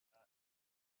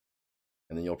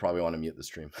and then you'll probably want to mute the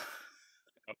stream.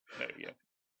 Oh, there we go.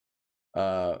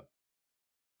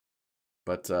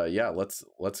 Yeah,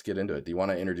 let's get into it. Do you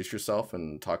want to introduce yourself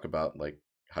and talk about like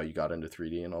how you got into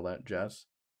 3D and all that jazz?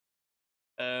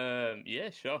 Yeah,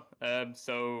 sure.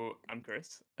 So I'm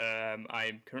Chris.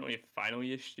 I'm currently a final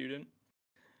year student.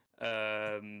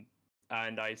 Um,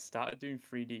 and I started doing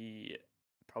 3D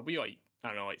probably like I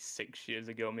don't know, like 6 years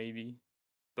ago maybe.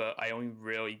 But I only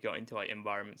really got into like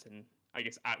environments and I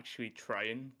guess actually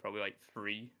trying probably like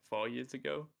 3, 4 years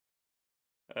ago.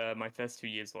 My first 2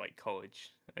 years were like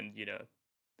college, and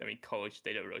I mean, college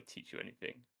they don't really teach you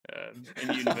anything.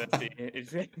 In university,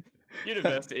 it's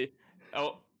university.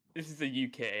 Oh, this is the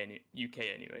UK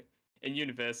anyway. In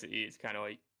university, it's kind of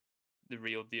like the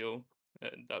real deal,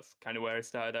 and that's kind of where I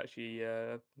started actually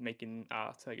making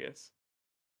art, I guess.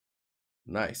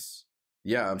 Nice.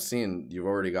 Yeah, I'm seeing you've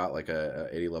already got like a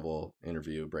 80 level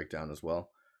interview breakdown as well.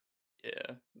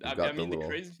 Yeah, You've I got the mean little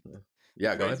the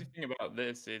yeah, go ahead. crazy thing about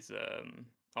this is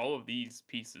all of these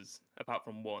pieces, apart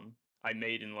from one, I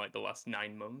made in like the last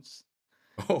 9 months.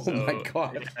 Oh my So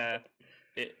god. yeah,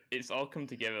 it's all come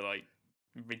together like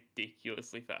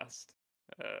ridiculously fast.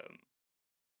 Um,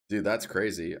 Dude, that's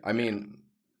crazy. I yeah, mean,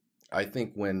 I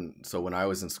think when I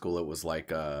was in school it was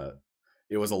like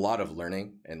it was a lot of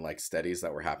learning and like studies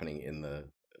that were happening in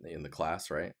the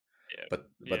class, right? yeah, But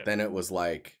yeah, then it was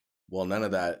like, well, none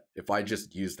of that. If I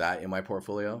just use that in my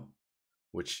portfolio,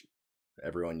 which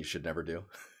everyone you should never do,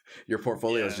 your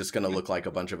portfolio is yeah, just going to look like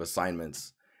a bunch of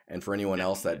assignments. And for anyone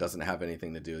else that definitely. doesn't have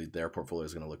anything to do, their portfolio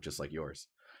is going to look just like yours.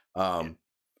 Yeah, Um,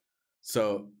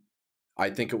 so I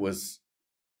think it was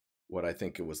I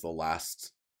think it was the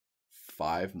last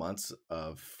 5 months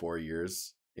of 4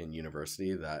 years in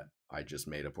university that I just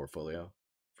made a portfolio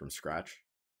from scratch.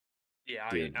 yeah.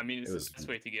 Dude, I mean, it it's the was best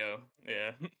way to go.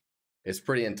 Yeah. it's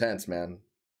pretty intense, man.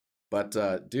 But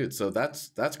dude, so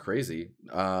that's crazy.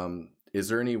 Is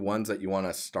there any ones that you want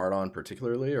to start on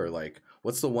particularly, or like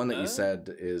what's the one that you Uh, said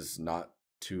is not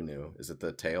too new? Is it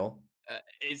the tail?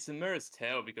 it's the Mirror's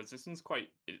Tale because this one's quite.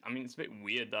 I mean, it's a bit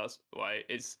weird. That's why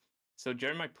it's so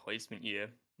during my placement year.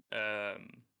 Um,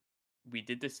 we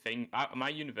did this thing. My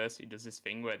university does this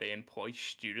thing where they employ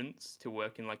students to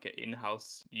work in like an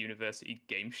in-house university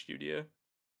game studio.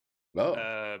 Oh,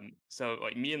 So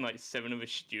like me and like 7 other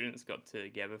students got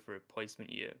together for a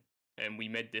placement year, and we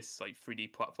made this like 3D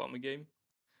platformer game,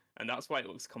 and that's why it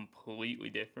looks completely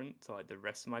different to like the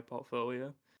rest of my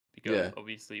portfolio, because yeah,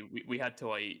 obviously we had to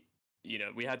like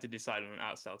we had to decide on an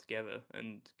art style together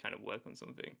and kind of work on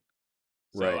something.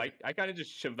 So right. I kind of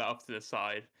just shoved that off to the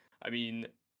side. I mean,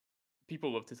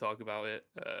 people love to talk about it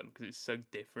because it's so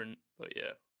different, but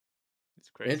yeah, it's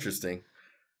crazy. Interesting.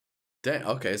 Dang,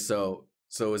 okay, so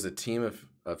it was a team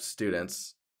of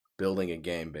students building a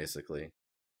game basically.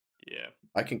 Yeah,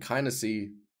 I can kind of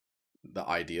see the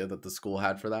idea that the school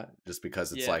had for that, just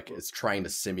because it's yeah, like but it's trying to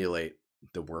simulate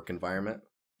the work environment.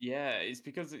 yeah, it's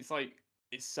because it's like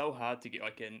it's so hard to get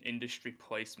like an industry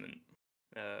placement,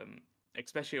 um,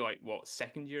 especially like what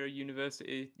second year of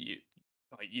university.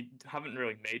 You haven't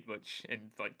really made much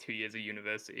in like 2 years of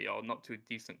university, or not to a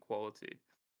decent quality.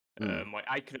 Mm, Like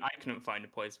I couldn't find a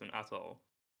placement at all.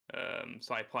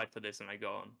 So I applied for this and I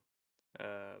got on.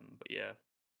 But yeah,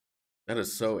 that is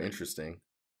it's so crazy. interesting.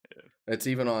 Yeah. It's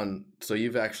even on. So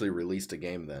you've actually released a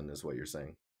game, then, is what you're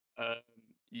saying? Um,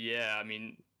 yeah, I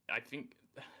mean, I think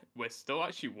we're still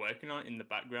actually working on it in the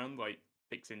background, like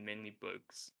fixing mainly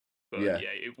bugs. But Yeah,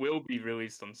 yeah, it will be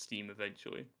released on Steam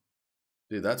eventually.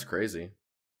 dude, that's crazy.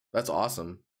 That's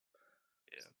awesome.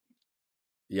 Yeah,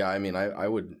 Yeah, I mean, I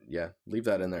would leave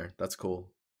that in there. That's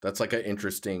cool. That's like an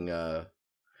interesting.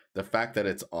 The fact that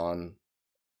it's on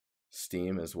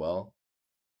Steam as well,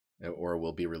 or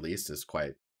will be released, is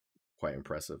quite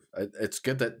impressive. It's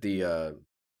good that the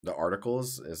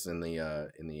articles is in the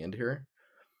end here.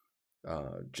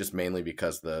 Just mainly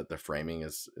because the framing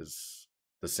is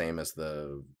the same as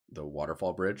the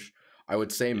waterfall bridge. I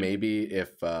would say yeah, maybe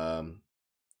if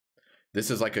this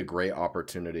is like a great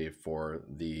opportunity for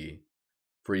you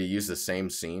to use the same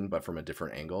scene but from a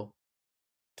different angle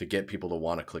to get people to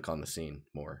want to click on the scene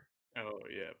more. oh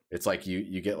yeah, It's like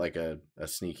you get like a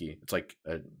sneaky. It's like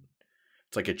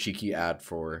a cheeky ad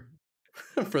for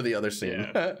for the other scene.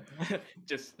 yeah.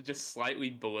 Just slightly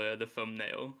blur the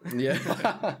thumbnail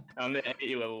Yeah. on the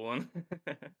 80 level one.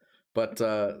 But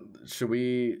should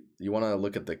we? You want to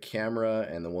look at the camera,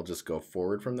 and then we'll just go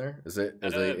forward from there? Is it uh,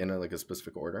 in like a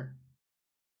specific order?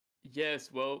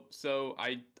 yes, well, so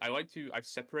I've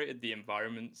separated the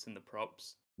environments and the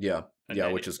props, Yeah, and yeah,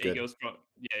 then which is it good. goes from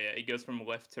it goes from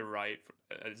left to right,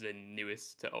 as in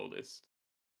newest to oldest.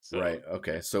 So Right.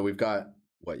 Okay. So we've got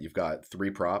what you've got 3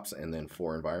 props and then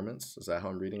 4 environments. Is that how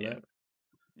I'm reading Yeah, that?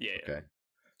 yeah, yeah. Okay.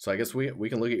 So I guess we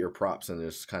can look at your props and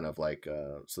just kind of like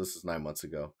so this is 9 months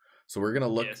ago. So we're gonna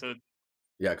Yeah, look. so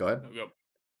Yeah, go ahead. oh, go.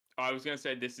 I was gonna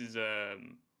say this is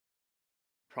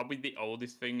probably the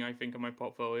oldest thing I think on my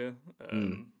portfolio.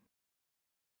 Mm.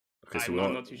 Okay, so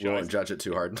I'm not too we sure. won't judge it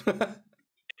too hard.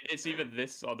 It's either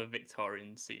this or the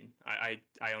Victorian scene. I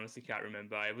honestly can't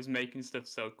remember. I was making stuff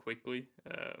so quickly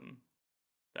that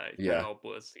it kind of Yeah. all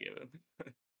blurs together.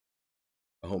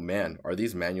 Oh man, are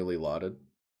these manually lotted?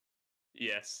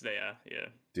 Yes, they are. Yeah,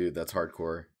 Dude, that's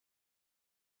hardcore.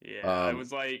 yeah. I Um,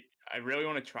 was like, I really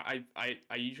want to try.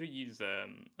 I usually use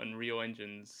Unreal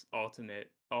Engine's automated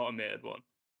one, but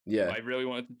yeah. I really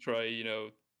wanted to try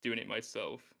doing it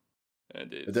myself,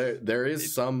 and There is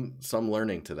it's some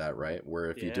learning to that, right?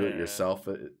 Where if you do it yeah, yourself,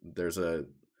 there's a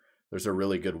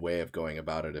really good way of going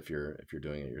about it if you're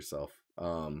doing it yourself.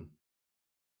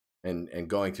 And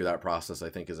going through that process, I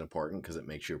think, is important because it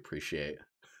makes you appreciate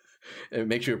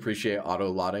auto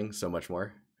lotting so much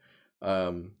more.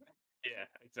 Um, yeah,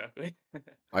 exactly.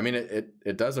 I mean,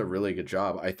 it does a really good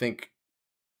job. I think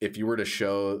if you were to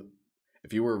show,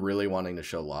 if you were really wanting to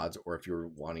show LODs, or if you were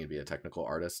wanting to be a technical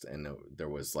artist, and there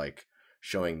was like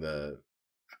showing the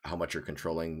how much you're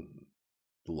controlling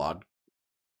LOD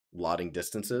lotting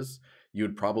distances, you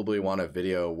would probably want a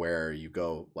video where you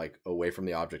go like away from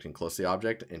the object and close to the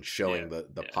object and Yeah, showing the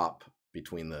yeah, pop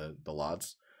between the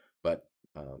LODs. But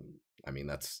I mean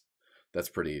that's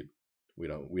pretty. We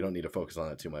don't need to focus on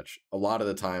that too much. A lot of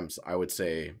the times, I would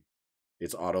say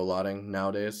it's auto lotting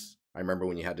nowadays. I remember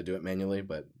when you had to do it manually,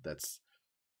 but that's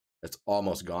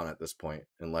almost gone at this point,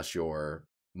 unless you're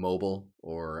mobile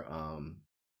or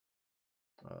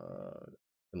uh,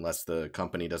 unless the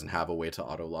company doesn't have a way to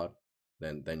auto lot,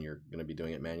 then you're going to be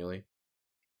doing it manually.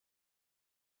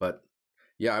 But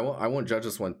yeah, I won't judge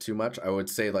this one too much. I would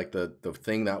say like the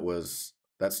thing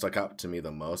that stuck out to me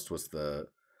the most was the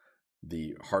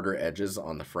harder edges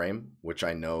on the frame, which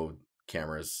I know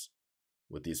cameras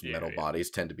with these yeah, metal yeah. bodies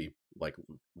tend to be like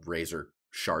razor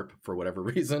sharp for whatever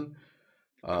reason.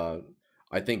 Uh,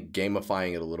 I think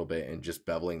gamifying it a little bit and just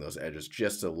beveling those edges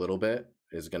just a little bit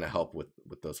is going to help with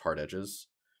those hard edges.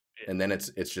 Yeah, And then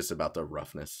it's just about the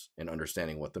roughness and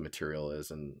understanding what the material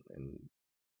is and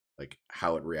like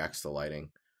how it reacts to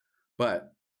lighting.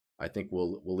 But I think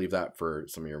we'll leave that for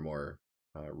some of your more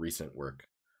recent work,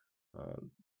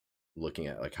 um, looking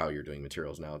at like how you're doing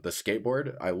materials now. The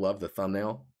skateboard, I love the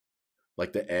thumbnail.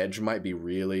 Like the edge might be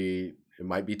really, it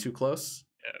might be too close,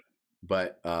 yeah.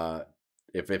 but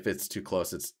if it's too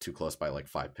close, it's too close by like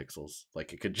 5 pixels.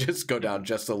 Like it could just go down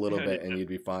just a little bit and Yeah. you'd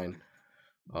be fine.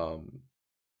 Um,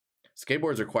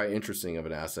 Skateboards are quite interesting of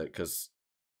an asset because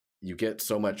you get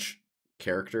so much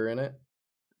character in it,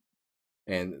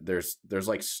 and there's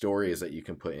like stories that you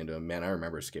can put into them. Man, I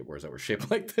remember skateboards that were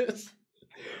shaped like this.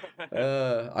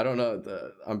 I don't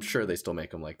know. I'm sure they still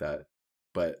make them like that,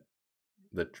 but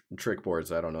the trick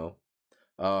boards, I don't know.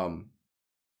 Um,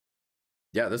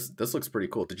 yeah, this looks pretty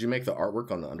cool. Did you make the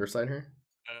artwork on the underside here?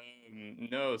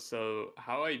 No, so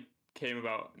how I came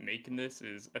about making this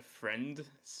is a friend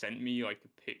sent me like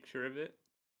a picture of it.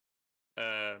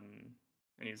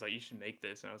 And he was like, "You should make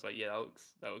this," and I was like, "Yeah,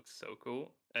 that looks so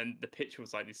cool." And the picture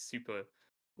was like this super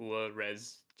low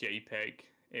res JPEG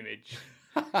image,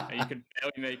 and you could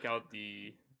barely make out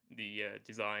the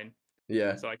design.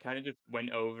 Yeah, So I kind of just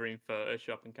went over in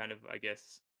Photoshop and kind of, I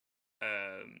guess,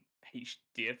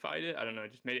 HDified it. I don't know,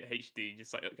 just made it HD,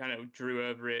 just like kind of drew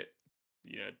over it,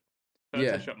 you know,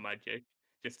 yeah. Photoshop magic,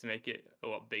 just to make it a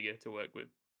lot bigger to work with.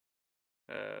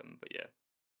 But yeah,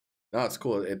 No, it's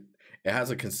cool. It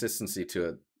has a consistency to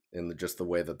it in just the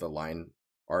way that the line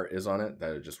art is on it,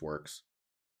 that it just works.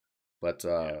 But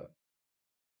yeah,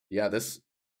 yeah, this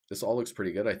all looks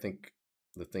pretty good. I think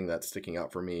the thing that's sticking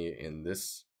out for me in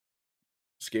this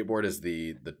skateboard is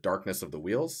the darkness of the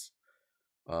wheels.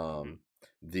 mhm. Um,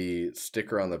 the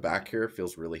sticker on the back here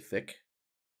feels really thick.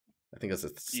 I think that's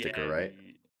a sticker, yeah. right?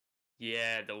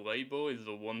 The label is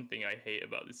the one thing I hate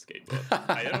about this skateboard.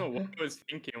 I don't know what I was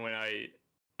thinking when I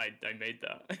made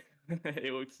that.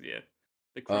 It looks, yeah,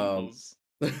 the um, crinkles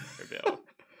are a bit off.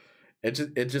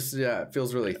 it just yeah, it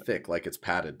feels really Yeah, thick, like it's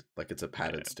padded, like it's a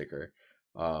padded yeah. sticker.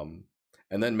 Um,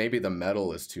 and then maybe the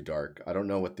metal is too dark. I don't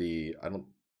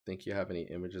think you have any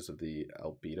images of the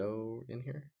albedo in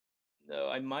here. No,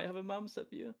 I might have a mouse up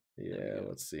here. There we Yeah, go.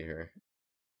 let's see here.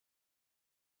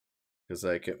 Because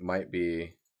like it might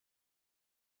be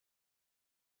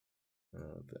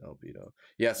the albedo.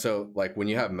 Yeah, so like when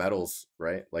you have metals,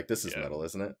 right? Like this is Yeah. metal,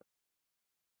 isn't it?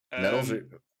 Metals Um,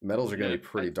 are metals are going no, to be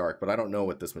pretty dark, but I don't know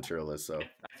what this material is. So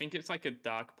I think it's like a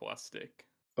dark plastic.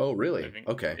 Oh, I really? think.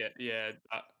 Okay. Yeah, yeah,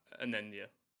 and then yeah,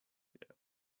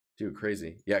 Dude,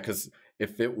 crazy. Yeah, because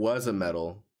if it was a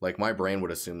metal, like my brain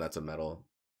would assume that's a metal.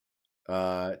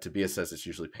 Tobias says it's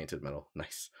usually painted metal.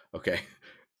 Nice. Okay.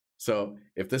 So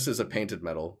if this is a painted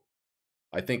metal,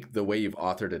 I think the way you've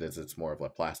authored it is it's more of a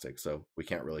plastic. So we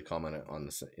can't really comment it on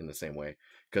this in the same way.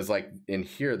 Because like in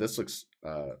here, this looks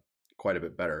quite a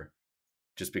bit better,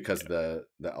 just because yeah,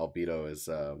 the albedo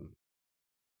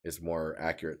is more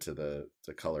accurate to the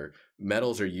color.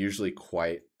 Metals are usually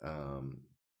quite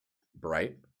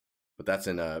bright, but that's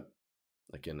in a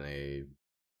like in a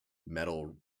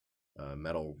metal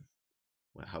metal,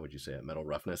 how would you say it, metal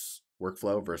roughness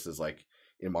workflow versus like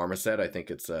in marmoset I think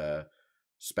it's a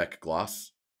spec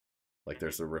gloss, like mhm,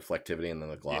 there's the reflectivity and then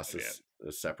the yeah, gloss yeah,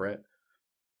 is separate.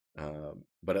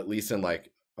 But at least in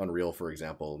like Unreal, for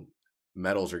example,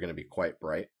 metals are going to be quite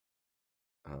bright,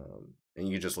 and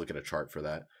you can just look at a chart for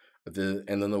that. But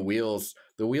and then the wheels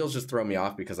just throw me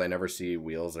off because I never see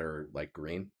wheels that are like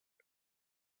green.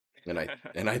 And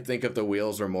I think if the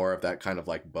wheels are more of that kind of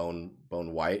like bone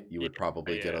white, you yeah, would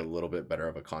probably get a yeah, little bit better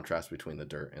of a contrast between the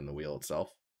dirt and the wheel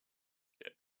itself.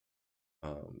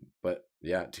 But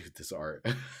yeah, dude, this art.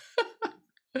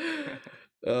 yeah.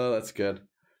 Oh, that's good.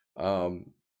 Um,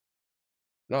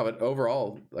 no, but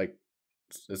overall, like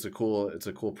it's a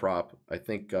cool prop. I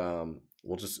think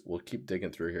we'll keep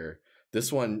digging through here.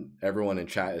 This one, everyone in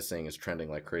chat is saying is trending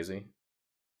like crazy,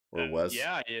 or was.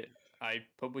 Yeah, I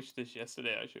published this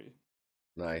yesterday actually.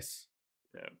 Nice.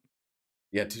 Yeah,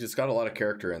 Yeah, dude, it's got a lot of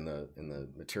character in the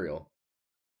material.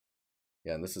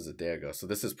 Yeah, and this is a day ago. So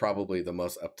this is probably the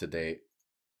most up to date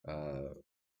uh,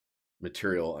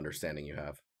 material understanding you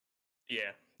have.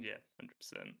 yeah, yeah, 100%.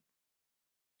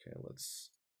 Okay, let's.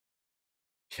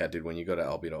 Yeah, dude, when you go to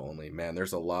albedo only, man,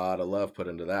 there's a lot of love put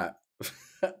into that.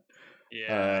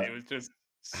 Yeah, uh, it was just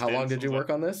how long did you stencils work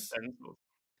after on this? stencils.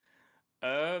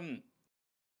 Um,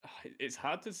 it's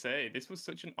hard to say. This was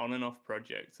such an on and off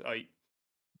project.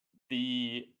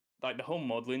 The the whole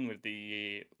modeling with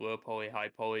the low poly, high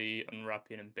poly,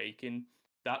 unwrapping and baking.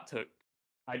 That took.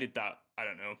 I did that. I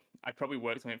don't know. I probably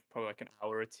worked on it for probably like an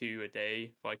hour or two a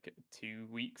day, for like 2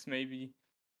 weeks maybe.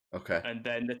 Okay, And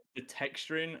then the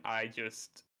texturing, I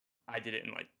did it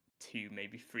in like 2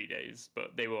 maybe 3 days,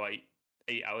 but they were like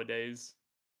 8 hour days.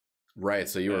 right.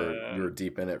 So you were Um,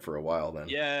 deep in it for a while then,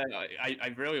 yeah, I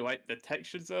really like the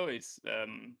textures though. It's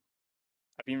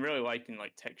I've been really liking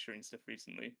like texturing stuff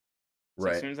recently. So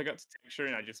as right? soon as I got to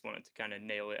texturing, I just wanted to kind of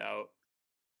nail it out,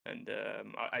 and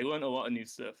I learned a lot of new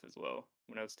stuff as well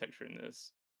when I was texturing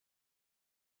this.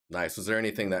 Nice. Was there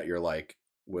anything that you're like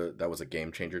that was a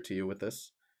game changer to you with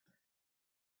this?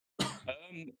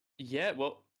 Yeah,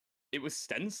 well, it was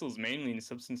stencils mainly in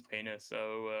Substance Painter,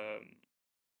 so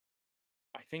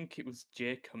I think it was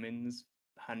Jay Cummins'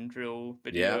 hand drill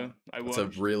Yeah, video I that's a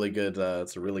watched. really good.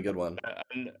 It's a really good one.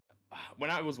 And when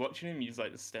I was watching him use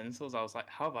like the stencils, I was like,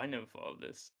 "How have I never thought of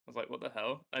this?" I was like, "What the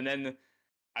hell?" And then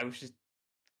I was just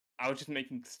I was just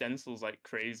making stencils like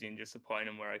crazy and just applying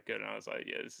them where I could, and I was like,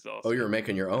 "Yeah, this is Oh, you were awesome."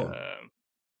 making your own. Um,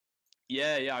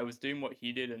 yeah, yeah, I was doing what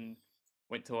he did and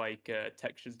went to like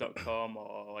textures.com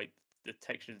or like the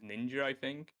Textures Ninja, I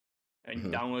think, and you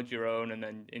Mhm. download your own, and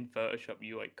then in Photoshop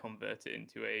you like convert it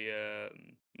into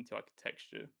like a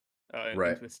texture,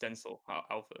 Right. into a stencil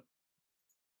alpha.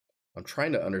 I'm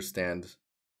trying to understand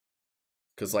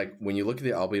because like when you look at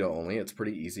the albedo only, it's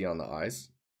pretty easy on the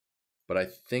eyes. But I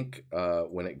think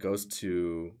when it goes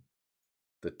to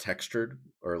the textured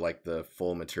or like the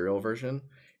full material version,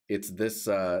 it's this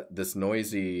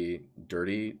noisy,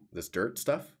 dirty, this dirt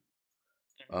stuff.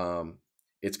 Um,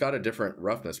 it's got a different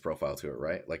roughness profile to it,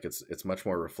 right? Like it's much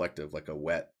more reflective, like a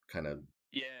wet kind of.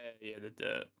 Yeah, yeah, the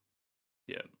dirt.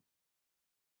 Yeah,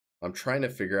 I'm trying to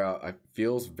figure out. It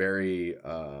feels very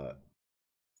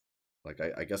like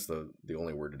I guess the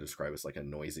only word to describe is like a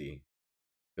noisy.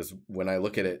 Because when I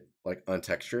look at it like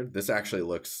untextured, this actually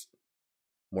looks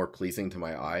more pleasing to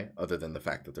my eye, other than the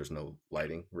fact that there's no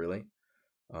lighting really.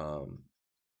 Um,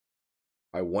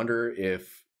 I wonder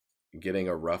if getting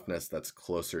a roughness that's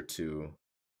closer to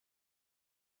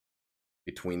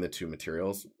between the two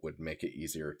materials would make it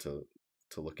easier to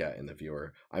look at in the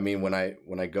viewer. I mean, when I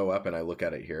go up and I look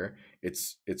at it here,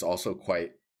 it's also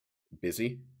quite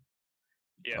busy.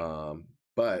 yeah, Um,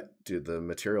 but dude, the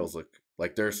materials look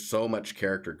like there's so much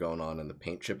character going on in the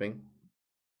paint chipping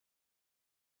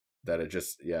that it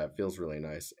just, yeah, it feels really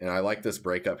nice. And I like this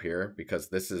breakup here because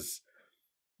this is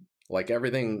like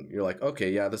everything you're like,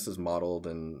 okay, yeah, this is modeled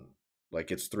and like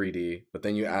it's 3D, but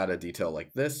then you add a detail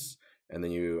like this, and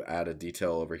then you add a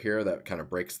detail over here that kind of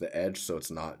breaks the edge, so it's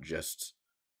not just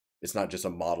a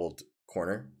modeled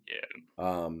corner. yeah.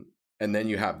 Um, And then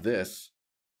you have this.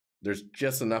 There's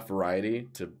just enough variety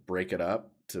to break it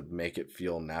up to make it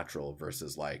feel natural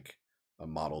versus like a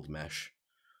modeled mesh.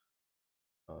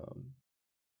 Um,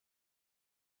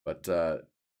 but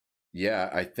yeah,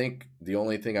 I think the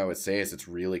only thing I would say is it's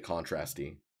really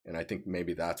contrasty, and I think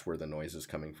maybe that's where the noise is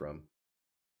coming from.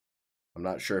 I'm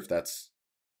not sure if that's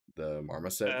the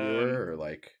Marmoset Um, viewer or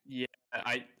like yeah,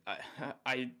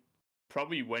 I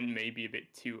probably went maybe a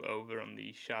bit too over on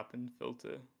the sharpened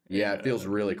filter yeah, it feels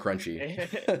really crunchy.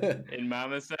 in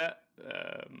Marmoset.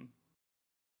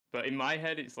 But in my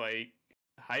head, it's like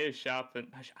higher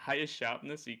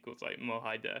sharpness equals like more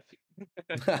high def.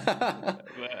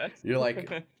 But You're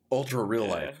like ultra real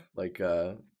yeah, life. Like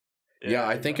yeah, yeah,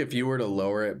 I think if exactly. you were to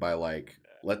lower it by like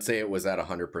let's say it was at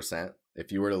 100%,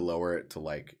 if you were to lower it to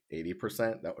like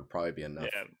 80%, that would probably be enough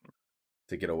Yeah,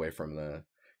 to get away from the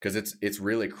cuz it's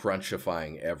really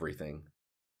crunchifying everything.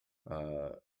 Uh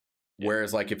yeah,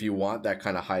 whereas like if you want that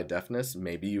kind of high deftness,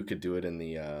 maybe you could do it in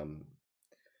the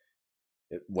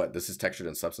what this is textured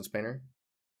in Substance Painter.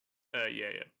 yeah,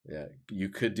 yeah, Yeah, you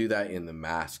could do that in the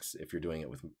masks if you're doing it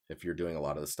with if you're doing a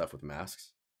lot of the stuff with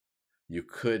masks. You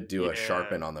could do a yeah.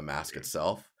 sharpen on the mask True.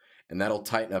 itself, and that'll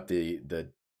tighten up the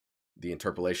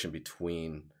interpolation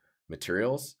between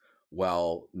materials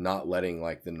while not letting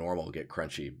like the normal get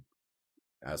crunchy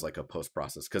as like a post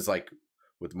process. Because like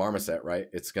with Marmoset, right,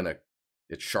 it's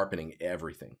sharpening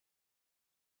everything,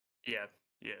 Yeah,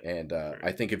 yeah. and True.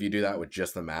 I think if you do that with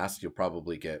just the mask, you'll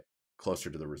probably get closer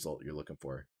to the result you're looking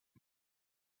for.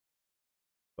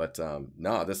 But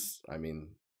no, this I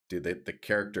mean, dude, the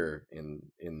character in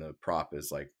the prop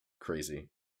is like crazy.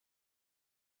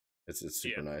 It's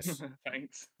super Yeah. nice.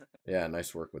 Thanks. Yeah,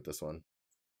 nice work with this one.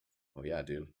 Oh yeah,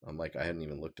 dude. I'm like I hadn't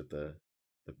even looked at the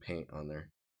paint on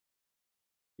there.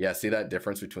 Yeah, see that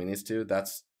difference between these two?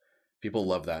 That's people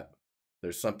love that.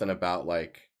 There's something about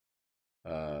like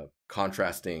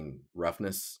contrasting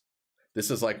roughness.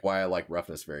 This is like why I like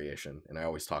roughness variation, and I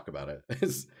always talk about it.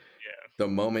 Is Yeah, the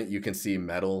moment you can see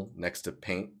metal next to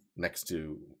paint next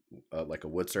to like a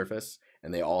wood surface,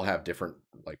 and they all have different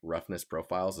like roughness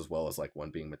profiles as well as like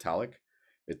one being metallic,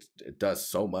 it does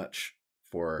so much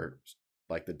for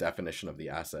like the definition of the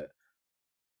asset.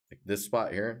 Like this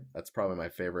spot here, that's probably my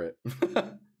favorite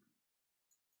favorite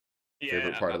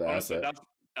yeah. part of the Honestly,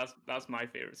 asset. that's my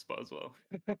favorite spot as well.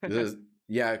 This is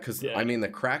yeah, because I Yeah, mean the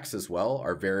cracks as well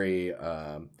are very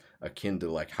akin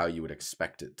to like how you would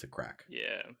expect it to crack.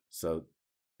 yeah, So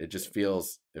it yeah, just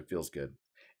it feels good.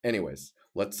 Anyways,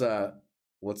 let's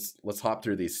hop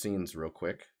through these scenes real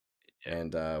quick, yeah.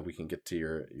 and we can get to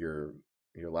your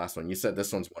last one. You said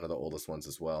this one's one of the oldest ones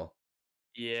as well.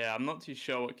 Yeah, I'm not too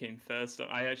sure what came first.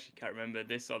 I actually can't remember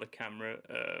this or the camera.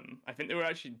 I think they were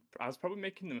actually. I was probably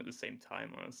making them at the same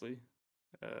time, honestly.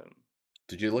 Um,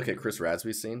 Did you look at Chris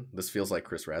Radsby's scene? This feels like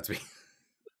Chris Radsby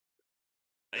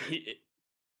he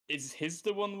is his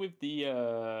the one with the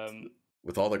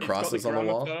with all the It's got the crosses on the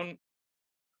wall. gramophone.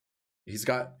 He's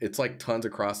got it's like tons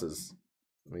of crosses.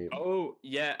 I mean, Oh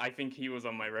yeah, I think he was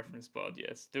on my reference board.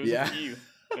 Yes, there was a yeah. few.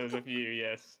 There was a few.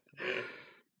 Yes. Yeah.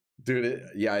 Dude,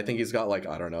 yeah, I think he's got like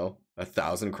I don't know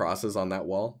 1,000 crosses on that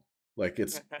wall. Like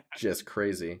it's just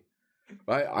crazy.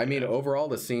 I mean Yeah. overall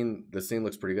the scene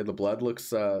looks pretty good. The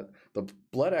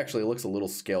blood actually looks a little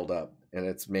scaled up, and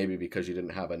it's maybe because you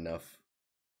didn't have enough.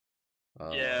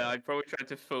 Yeah, Uh, I probably tried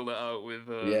to fill that out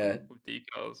yeah, with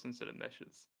decals instead of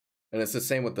meshes. and it's the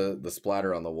same with the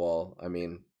splatter on the wall. I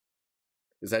mean,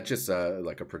 is that just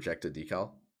like a projected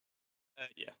decal?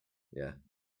 Yeah. Yeah.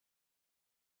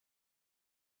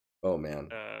 Oh man,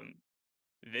 Um,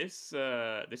 this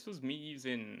was me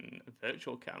using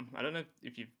virtual cam. I don't know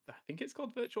if you I think it's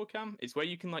called virtual cam. It's where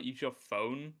you can like use your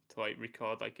phone to like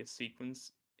record like a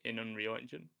sequence in Unreal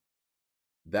Engine.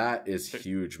 that is So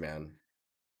huge, man.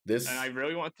 and I This,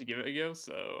 really wanted to give it a go,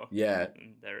 so yeah,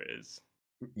 there it is.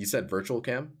 you said virtual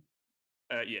cam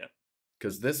Yeah.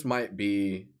 because this might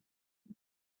be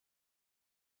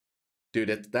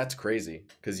dude, that's crazy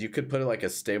because you could put it like a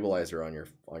stabilizer on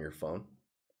your phone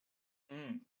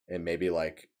Mm. and maybe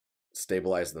like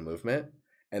stabilize the movement,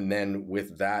 and then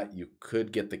with that you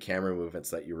could get the camera movements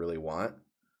that you really want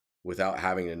without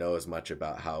having to know as much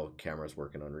about how cameras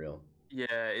work in Unreal. Yeah,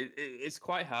 it's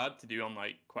quite hard to do on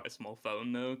like quite a small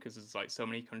phone though, because there's like so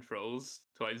many controls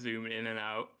to like zoom in and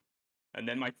out. And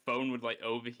then my phone would like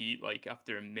overheat like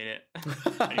after a minute,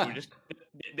 and it would just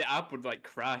the app would like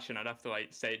crash, and I'd have to like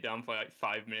set it down for like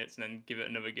 5 minutes and then give it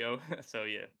another go. So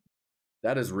yeah,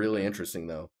 That is really yeah, interesting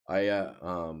though. I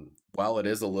while it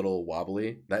is a little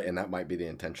wobbly, that might be the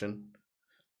intention.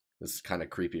 It's kind of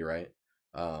creepy, right?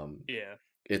 Um yeah,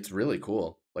 it's really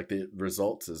cool. Like the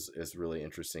results is really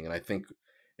interesting, and I think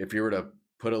if you were to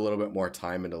put a little bit more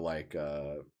time into like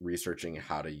researching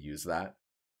how to use that,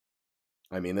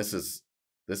 I mean, this is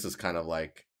kind of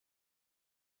like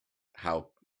how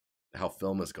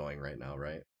film is going right now,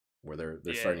 right? Where they're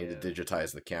Yeah, starting to yeah,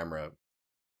 digitize the camera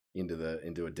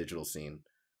into a digital scene,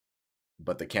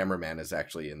 but the cameraman is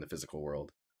actually in the physical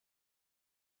world.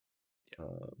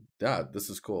 Yeah, this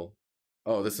is cool.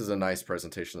 Oh, this is a nice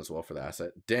presentation as well for the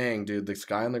asset. Dang, dude, the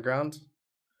sky on the ground,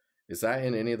 is that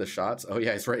in any of the shots? Oh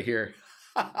yeah, it's right here.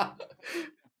 yeah,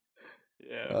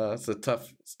 It's a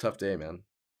tough day, man.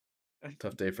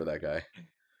 Tough day for that guy.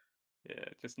 yeah.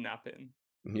 Just napping.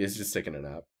 He's just taking a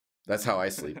nap. That's how I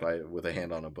sleep. I with a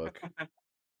hand on a book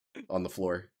on the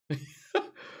floor.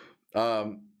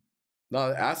 um, no,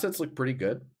 the assets look pretty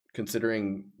good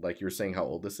considering, like you were saying, how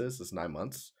old this is. It's 9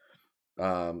 months.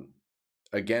 Um,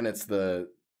 again, it's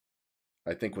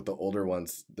I think with the older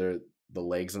ones, the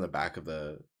legs in the back of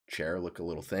the chair look a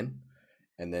little thin,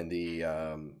 and then the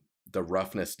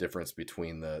roughness difference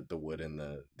between the wood and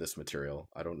this material.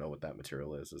 I don't know what that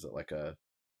material is. Is it like a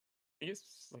I think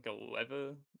it's like a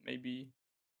leather, maybe.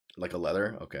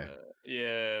 leather? Okay.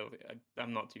 Yeah,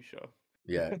 I'm not too sure.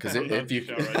 Yeah, because I'm not if too you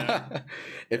sure right now.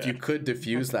 if Yeah, you could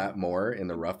diffuse that more in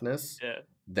the roughness, yeah,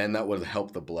 then that would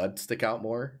help the blood stick out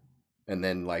more, and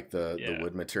then like the yeah.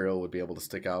 wood material would be able to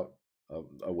stick out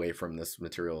away from this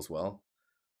material as well.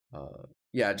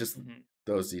 Yeah, just Hmm.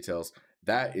 those details.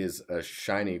 That is a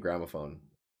shiny gramophone.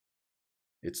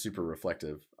 It's super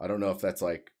reflective. I don't know if that's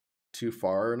like too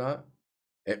far or not.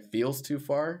 It feels too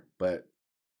far, but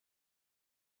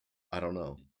I don't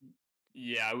know.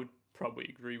 Yeah, I would probably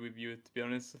agree with you, to be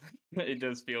honest. It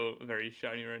does feel very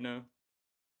shiny right now.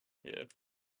 Yeah,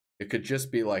 It could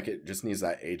just be like it just needs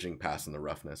that aging pass in the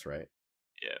roughness, right?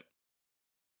 yeah.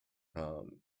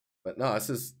 Um, but no, this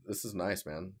is nice,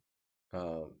 man.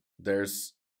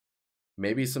 There's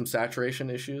maybe some saturation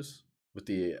issues with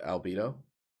the albedo,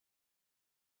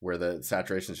 where the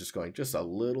saturation is just going just a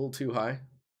little too high.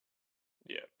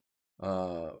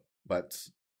 Yeah. But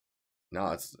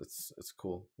no, it's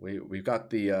cool. We've got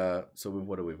the so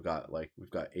what do we've got? Like we've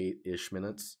got 8-ish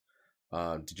minutes.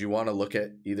 Did you want to look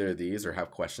at either of these or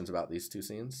have questions about these two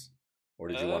scenes, or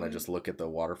did you want to Um, just look at the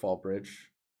waterfall bridge?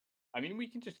 I mean, we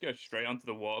can just go straight onto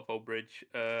the waterfall bridge.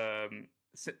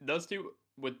 Those two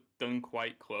were done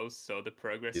quite close, so the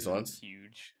progress These isn't ones?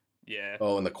 huge. Yeah.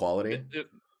 Oh, and the quality.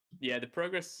 Yeah, the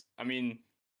progress. I mean,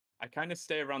 I kind of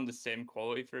stay around the same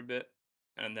quality for a bit,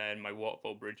 and then my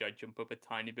waterfall bridge, I jump up a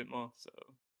tiny bit more. So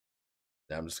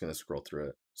Yeah, I'm just gonna scroll through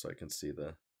it so I can see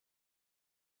the.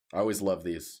 I always love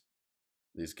these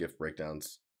gift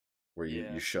breakdowns where you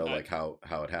yeah, show like how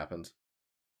it happened.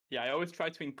 yeah, I always try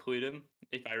to include them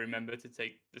if I remember to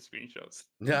take the screenshots.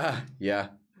 Yeah, yeah.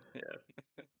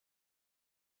 Yeah.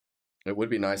 It would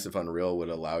be nice if Unreal would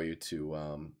allow you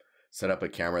to set up a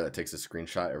camera that takes a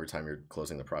screenshot every time you're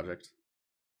closing the project.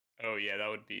 Oh yeah, that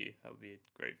would be a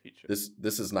great feature.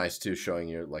 This is nice too, showing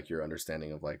your like your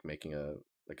understanding of like making a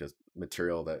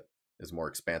material that is more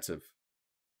expansive.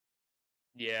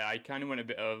 Yeah, I kind of went a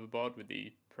bit overboard with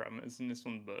the parameters in this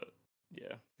one, but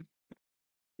yeah,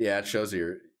 Yeah, it shows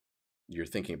you're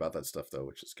thinking about that stuff though,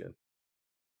 which is good.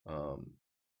 Um,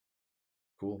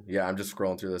 cool. Yeah, I'm just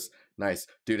scrolling through this. Nice,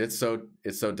 dude. It's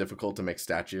so difficult to make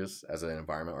statues as an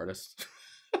environment artist.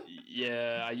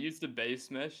 yeah. I used the base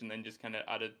mesh and then just kind of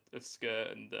added a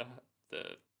skirt and the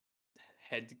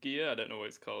headgear. I don't know what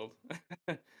it's called,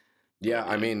 Yeah, but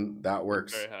I yeah, mean that it's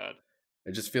works. very hard.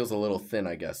 It just feels a little thin,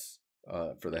 I guess,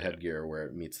 for the Yeah. headgear where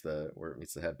it meets the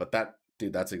head. But that,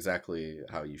 dude, that's exactly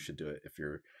how you should do it if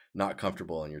you're not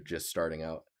comfortable and you're just starting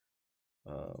out.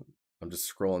 Um, I'm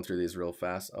just scrolling through these real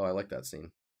fast. Oh, I like that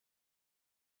scene.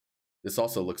 This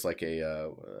also looks like a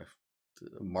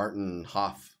Martin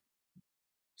Hoff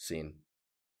scene.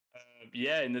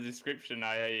 Yeah, in the description,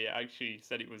 I actually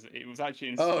said it was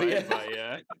actually Oh yeah.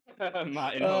 inspired by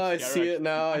Martin Oh, Hoff's I see garage. it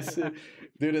now. I see.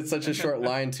 Dude, it's such a short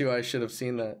line too. I should have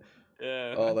seen that.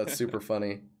 Yeah. Oh, that's super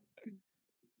funny.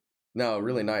 No,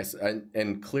 really nice.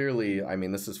 And clearly, I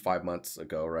mean, this is 5 months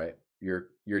ago, right?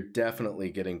 You're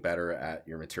definitely getting better at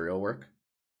your material work.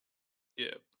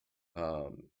 Yeah.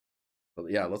 Um, but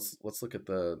yeah, let's look at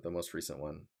the most recent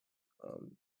one,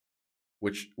 um,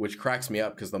 which cracks me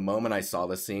up because the moment I saw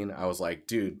this scene, I was like,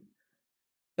 dude,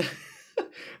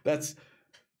 that's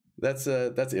that's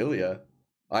Ilya.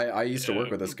 I used to work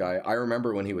Yeah. with this guy. I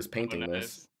remember when he was Oh, painting this.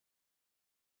 nice.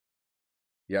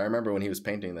 Yeah, I remember when he was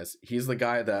painting this. He's the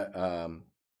guy that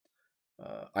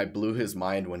I blew his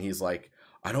mind when he's like,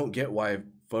 I don't get why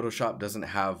Photoshop doesn't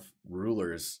have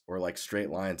rulers or like straight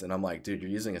lines. And I'm like, dude, you're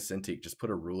using a Cintiq. Just put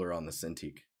a ruler on the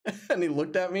Cintiq. and he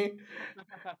looked at me,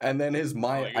 and then his Oh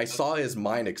mind, my I god. saw his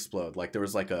mind explode. Like there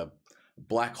was like a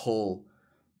black hole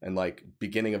and like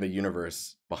beginning of a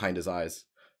universe behind his eyes.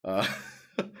 Uh,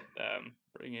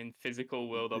 Bringing physical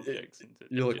world objects into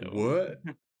you're like, digital. what?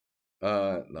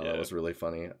 No, that Yeah, was really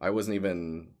funny. I wasn't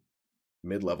even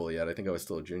mid-level yet. I think I was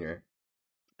still a junior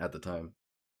at the time.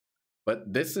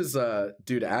 But this is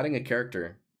dude, adding a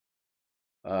character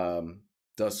um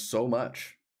does so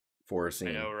much for a I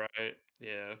scene. know, right?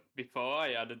 Yeah. Before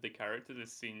I added the character,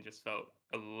 this scene just felt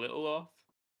a little off,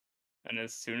 and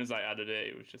as soon as I added it,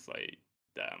 it was just like,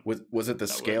 damn, Was it the that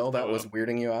worked scale so that was well.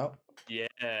 weirding you out? Yeah,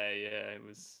 yeah, it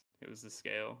was the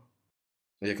scale.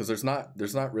 Yeah, because there's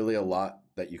not really a lot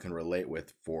that you can relate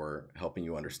with for helping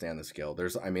you understand the scale.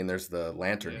 There's the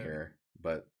lantern Yeah. here,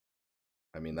 but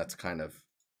I mean that's kind of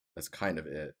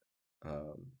it.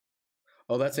 Um,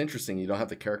 oh, that's interesting. You don't have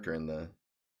the character in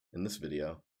this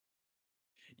video.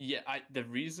 Yeah, the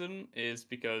reason is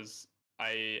because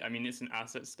I mean it's an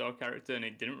asset store character and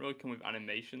it didn't really come with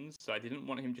animations, so I didn't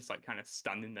want him just like kind of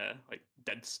standing there like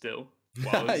dead still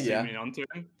while I was Yeah. zooming in onto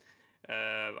him.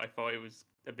 I thought it was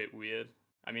a bit weird.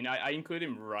 I mean, I include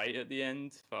him right at the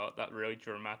end for that really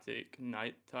dramatic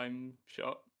nighttime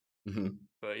shot, Hmm.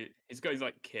 but he's got his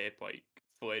like cape like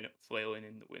flailing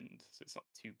in the wind, so it's not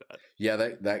too bad. Yeah,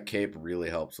 that cape really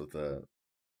helps with the.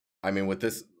 I mean, with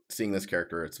this seeing this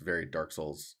character, it's very Dark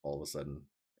Souls all of a sudden.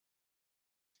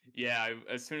 Yeah,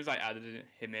 as soon as I added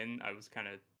him in, I was kind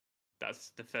of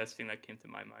that's the first thing that came to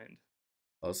my mind.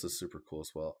 Oh, this is super cool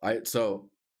as well. So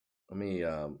let me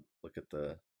look at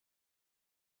the.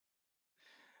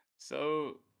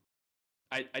 So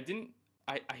I didn't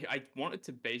I wanted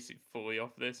to base it fully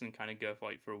off this and kind of go for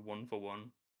like for a one for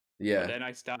one, but Yeah, then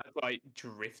I started to like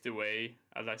drift away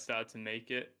as I started to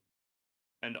make it,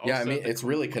 and yeah. I also mean, the it's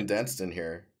really complex condensed in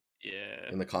here yeah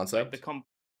in the like concept.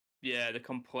 the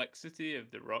complexity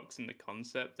of the rocks and the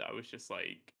concept. I was just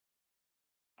like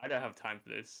I don't have time for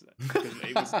this because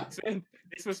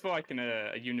this was for like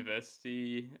a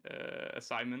university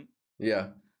assignment. Yeah,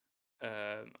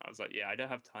 I was like, yeah, I don't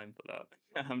have time for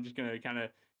that. I'm just gonna kind of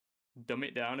dumb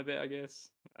it down a bit, I guess.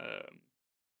 Um,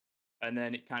 and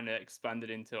then it kind of expanded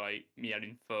into like me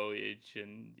adding foliage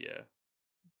and yeah.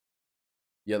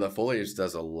 yeah. The foliage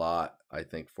does a lot, I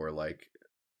think, for like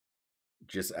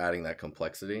just adding that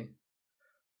complexity.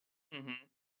 Hmm.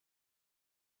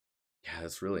 Yeah,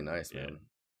 that's really nice, Yeah. man.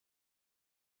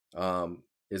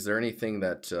 Is there anything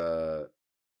that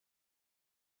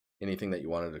you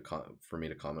wanted to for me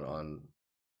to comment on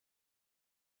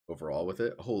overall with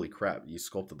it? Holy crap, you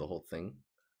sculpted the whole thing.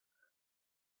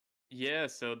 Yeah,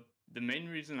 so the main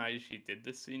reason I actually did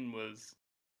this scene was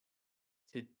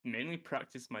to mainly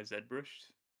practice my ZBrush,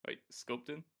 like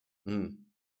sculpting. Mm.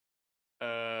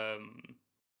 Um,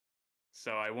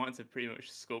 so I wanted to pretty much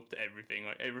sculpt everything,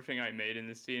 like everything I made in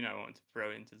this scene, I wanted to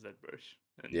throw into ZBrush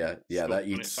and Yeah, yeah, sculpt that on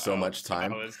eats it for so much for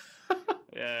time. hours.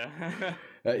 Yeah.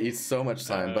 That eats so much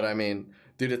time. But I um, mean,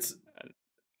 dude,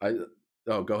 I.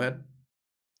 Oh, go ahead.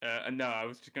 and no, I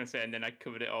was just gonna say, and then I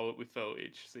covered it all up with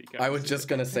foliage, so you I can't was see just it.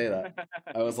 gonna say that.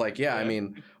 I was like, yeah, I Yeah,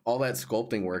 mean, all that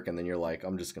sculpting work, and then you're like,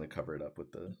 I'm just gonna cover it up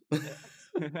with the.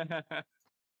 yeah.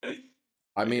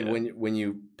 I But mean, yeah. when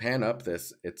you pan up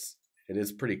this, it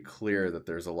is pretty clear that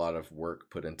there's a lot of work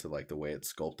put into like the way it's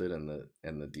sculpted and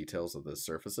the details of the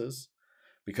surfaces,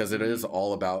 because it is Hmm.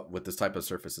 all about with this type of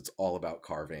surface, it's all about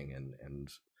carving and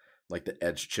like the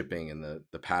edge chipping and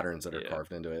the patterns that are Yeah.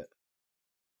 carved into it.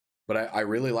 But I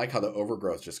really like how the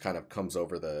overgrowth just kind of comes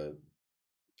over the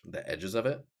edges of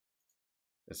it.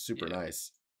 It's super Yeah.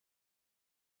 nice.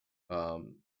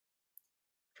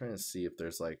 Trying to see if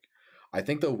there's like, I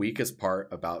think the weakest part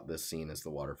about this scene is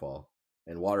the waterfall,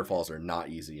 and waterfalls are not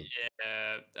easy.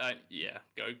 Yeah. Yeah.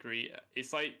 Go agree.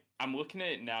 It's like I'm looking at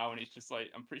it now, and it's just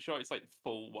like I'm pretty sure it's like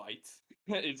full white.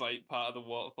 It's like part of the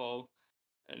waterfall,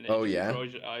 and it Oh just yeah,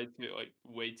 draws your eye to it like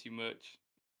way too much.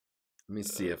 let me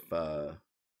see if Um,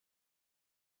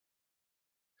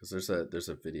 because there's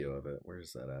a video of it. Where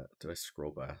is that at? Did I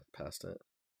scroll past it?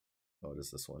 Oh, it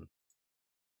is this one.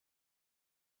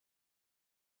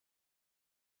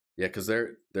 Yeah, because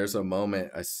there's a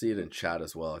moment I see it in chat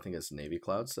as well. I think it's Navy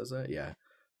Cloud says that. Yeah,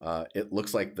 it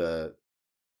looks like the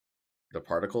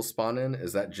particles spawn in.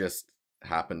 Is that just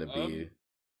happen to um, be?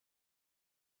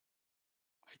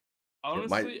 It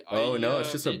might. Honestly, Oh no,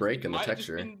 it's just a it break in the might have just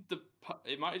texture. been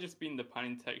it might have just been the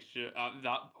panning texture at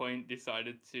that point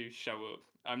decided to show up.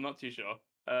 I'm not too sure.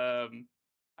 Um,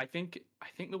 I think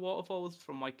the waterfall was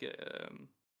from like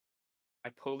I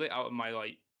pulled it out of my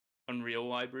like Unreal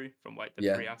library from like the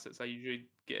Yeah, free assets I usually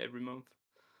get every month.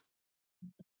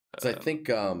 because I think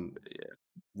Yeah.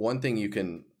 one thing you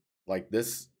can like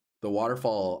this, the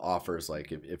waterfall offers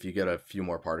like if you get a few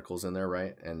more particles in there,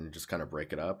 right, and just kind of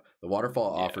break it up, the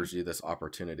waterfall Yeah. offers you this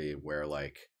opportunity where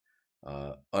like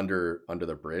under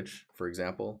the bridge, for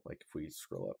example, like if we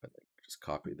scroll up and just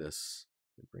copy this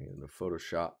and bring it into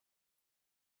Photoshop,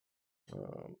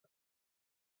 um,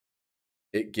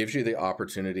 it gives you the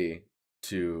opportunity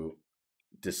to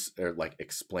or like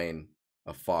explain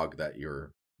a fog that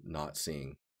you're not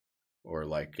seeing, or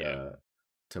like Yeah.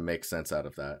 to make sense out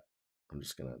of that. I'm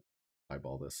just gonna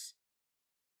eyeball this.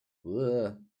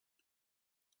 Ugh.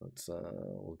 Let's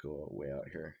we'll go way out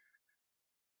here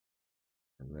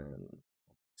and then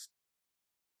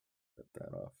set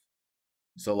that off.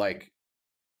 So like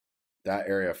that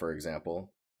area, for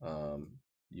example,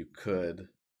 you could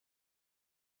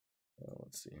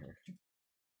let's see here.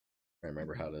 I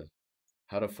remember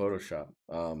how to Photoshop.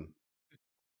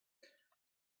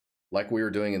 Like we were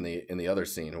doing in the other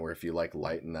scene, where if you like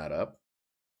lighten that up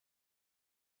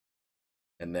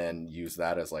and then use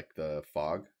that as like the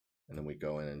fog, and then we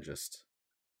go in and just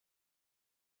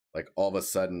like all of a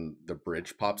sudden the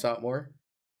bridge pops out more,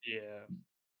 Yeah.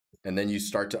 and then you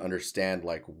start to understand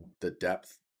like the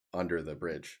depth under the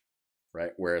bridge,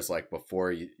 right? Whereas like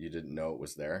before you didn't know it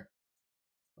was there.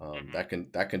 Hmm.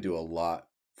 That can do a lot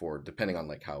for, depending on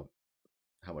like how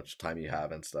much time you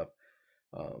have and stuff.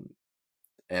 um,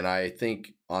 and I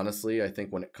think honestly, I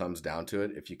think when it comes down to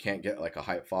it, if you can't get like a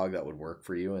height fog that would work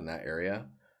for you in that area,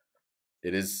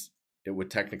 it is it would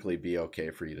technically be okay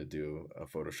for you to do a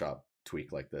Photoshop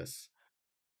tweak like this.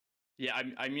 Yeah,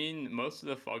 I mean, most of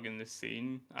the fog in this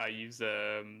scene, I use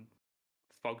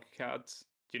fog cards.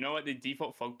 Do you know what the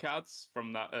default fog cards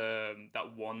from that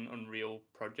one Unreal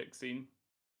project scene?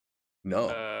 No.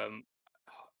 Um,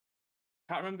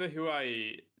 can't remember who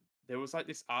I. There was like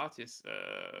this artist.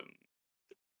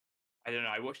 I don't know.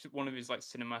 I watched one of his like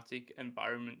cinematic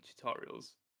environment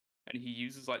tutorials, and he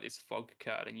uses like this fog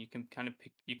card, and you can kind of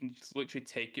pick. You can just literally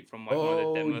take it from like one of the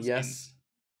Oh demo scenes. yes.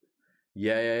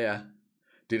 Yeah.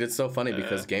 Dude, it's so funny Uh,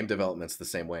 because game development's the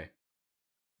same way.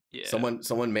 yeah,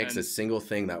 Someone makes a and single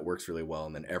thing that works really well,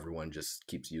 and then everyone just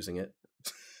keeps using it.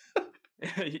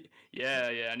 yeah,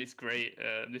 and it's great.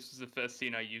 This was the first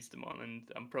scene I used them on, and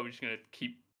I'm probably just gonna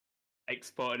keep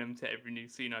exporting them to every new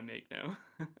scene I make now.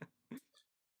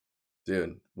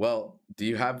 Dude, well, do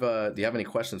you have any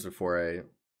questions before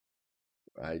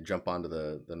I jump onto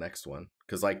the next one?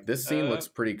 Because like this scene uh, looks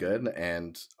pretty good,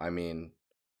 and I mean,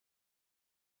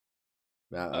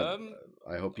 um,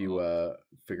 I hope you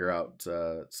figure out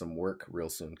some work real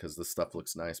soon, because this stuff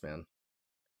looks nice, man.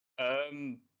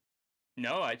 um,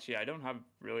 no, actually, I don't have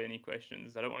really any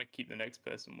questions. I don't want to keep the next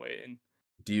person waiting.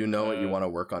 Do you know what you Uh, want to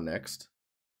work on next?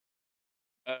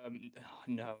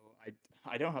 no,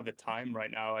 I don't have the time right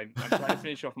now. I'm trying to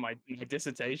finish off my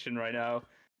dissertation right now, and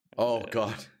Oh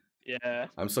God, yeah,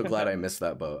 I'm so glad I missed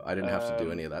that boat. I didn't have to do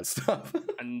um, any of that stuff.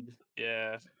 and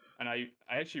yeah, and I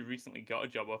actually recently got a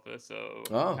job offer, so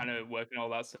I'm Oh, kind of working all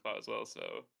that stuff out as well. So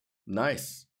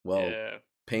nice. Well, yeah,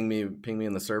 ping me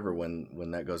in the server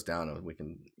when that goes down, and we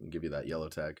can give you that yellow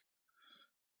tag.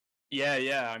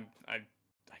 yeah.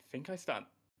 I think I start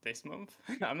this month.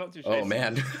 I'm not too sure. Oh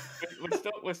man.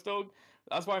 We're still.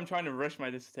 That's why I'm trying to rush my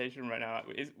dissertation right now.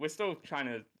 We're still trying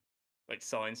to like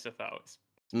sorting stuff out. It's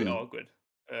a bit Mm, awkward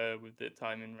with the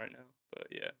timing right now, but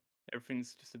yeah,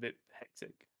 everything's just a bit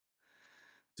hectic.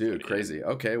 So dude, yeah, crazy.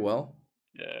 Okay, well,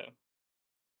 yeah,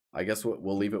 I guess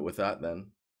we'll leave it with that then.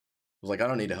 I was like, I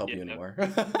don't need to help you yeah. anymore.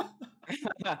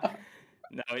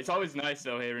 No, it's always nice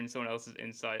though hearing someone else's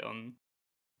insight on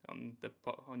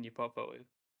your portfolio.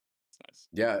 It's nice.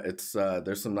 Yeah, it's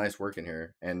there's some nice work in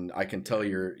here, and I can tell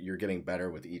Yeah. you're getting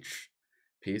better with each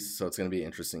piece, so it's going to be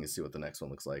interesting to see what the next one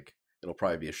looks like. It'll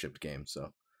probably be a shipped game,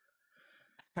 so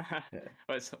yeah.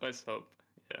 Let's hope.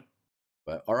 Yeah.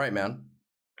 But all right, man.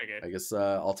 Okay. I guess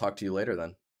I'll talk to you later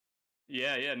then.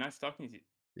 Yeah. Nice talking to you.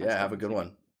 Nice Yeah, have a talking good to you.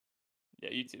 one. Yeah.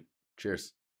 You too.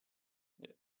 Cheers.